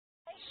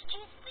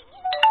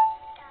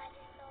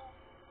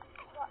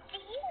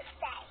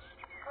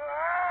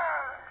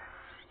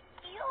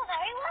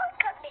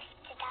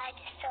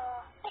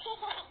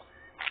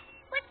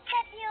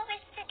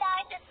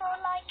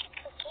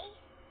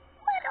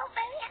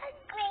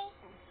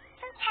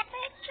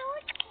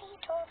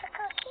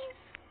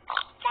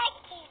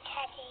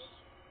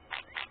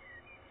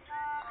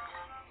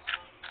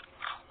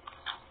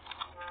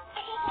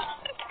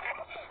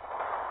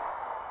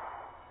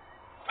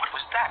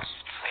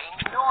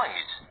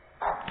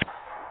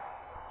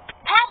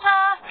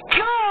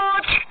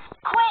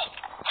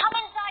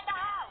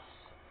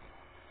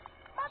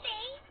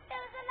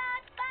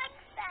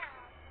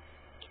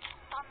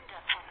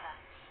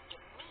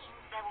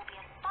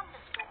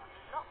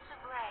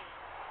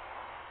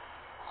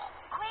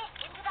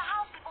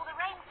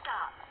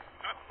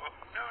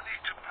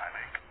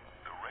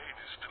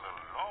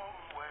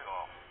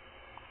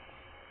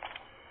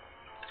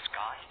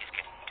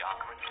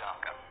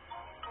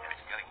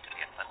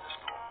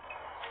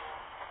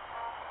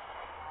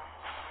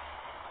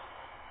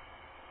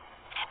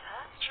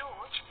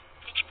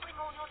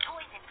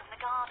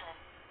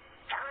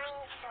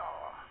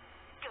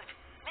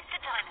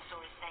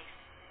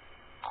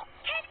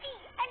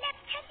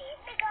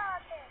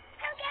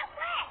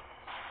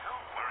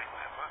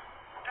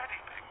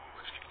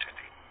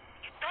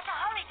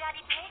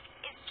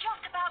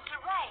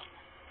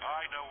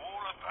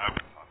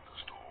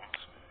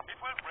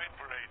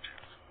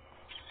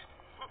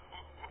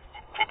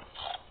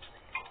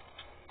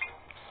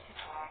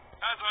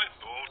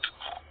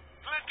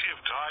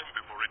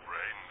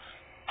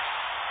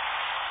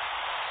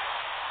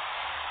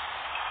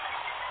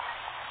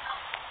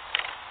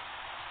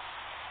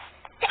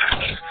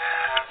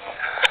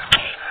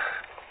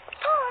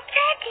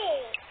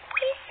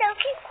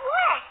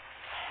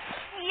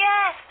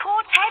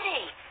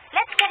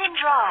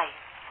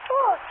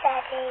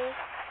please.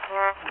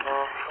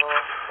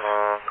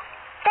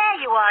 There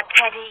you are,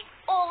 Teddy.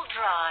 All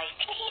dry.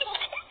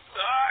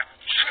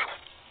 Achoo!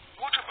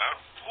 What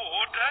about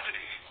poor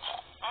Daddy?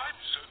 I'm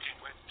soaking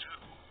wet too.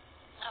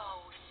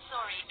 Oh,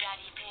 sorry,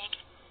 Daddy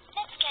Pig.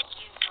 Let's get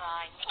you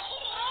dry.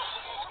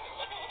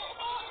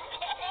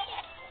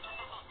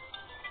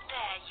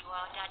 There you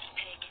are, Daddy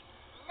Pig.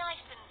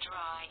 Nice and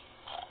dry.